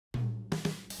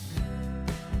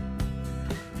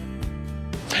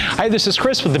Hi, this is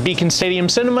Chris with the Beacon Stadium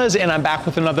Cinemas, and I'm back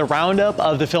with another roundup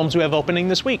of the films we have opening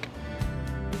this week.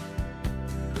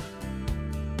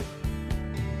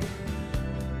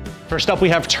 First up, we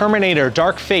have Terminator: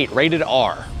 Dark Fate, rated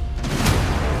R.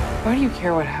 Why do you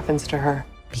care what happens to her?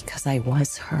 Because I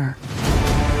was her.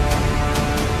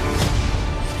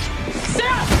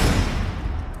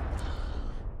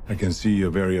 I can see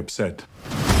you're very upset.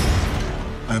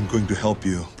 I'm going to help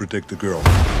you protect the girl.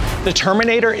 The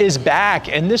Terminator is back,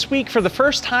 and this week, for the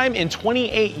first time in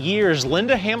 28 years,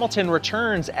 Linda Hamilton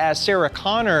returns as Sarah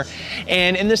Connor.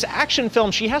 And in this action film,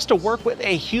 she has to work with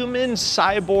a human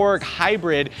cyborg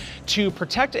hybrid to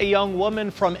protect a young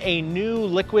woman from a new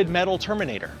liquid metal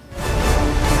Terminator.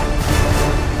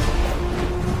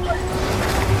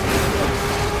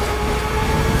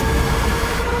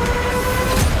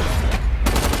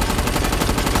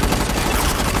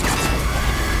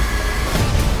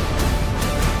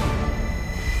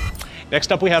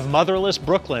 Next up, we have Motherless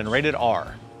Brooklyn, rated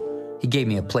R. He gave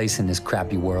me a place in this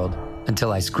crappy world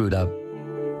until I screwed up.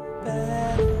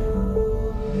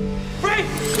 Frank!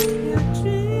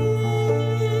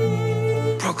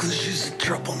 Brooklyn's just in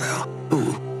trouble now.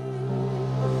 Ooh.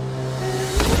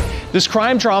 This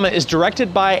crime drama is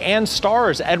directed by and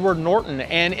stars Edward Norton,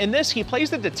 and in this he plays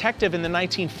the detective in the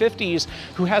 1950s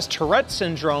who has Tourette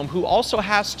syndrome, who also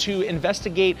has to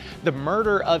investigate the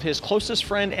murder of his closest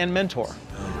friend and mentor.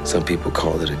 Some people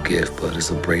call it a gift, but it's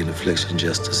a brain affliction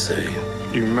just the same.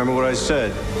 You remember what I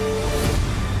said?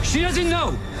 She doesn't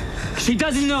know! She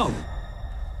doesn't know!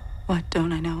 What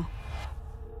don't I know?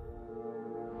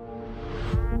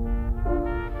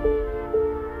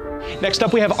 Next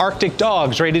up, we have Arctic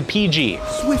Dogs, rated PG.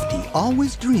 Swifty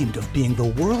always dreamed of being the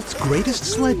world's greatest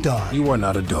sled dog. You are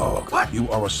not a dog. What? You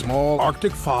are a small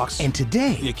Arctic fox. And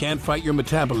today, You can't fight your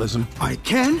metabolism. I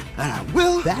can, and I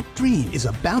will. That dream is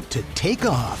about to take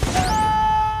off.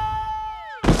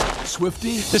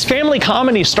 Swifty? This family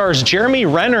comedy stars Jeremy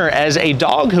Renner as a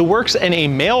dog who works in a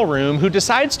mailroom who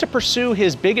decides to pursue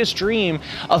his biggest dream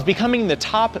of becoming the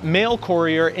top mail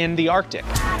courier in the Arctic.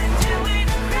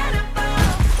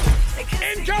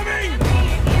 Incoming!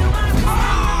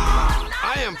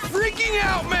 I am freaking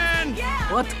out, man!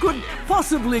 What could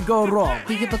possibly go wrong?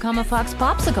 He could become a fox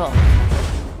popsicle.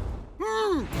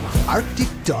 Arctic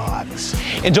Dogs.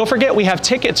 And don't forget, we have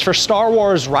tickets for Star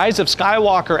Wars Rise of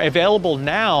Skywalker available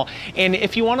now. And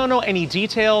if you want to know any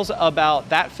details about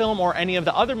that film or any of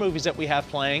the other movies that we have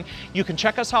playing, you can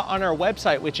check us out on our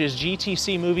website, which is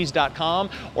gtcmovies.com,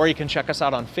 or you can check us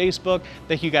out on Facebook.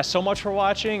 Thank you guys so much for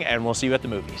watching, and we'll see you at the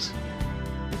movies.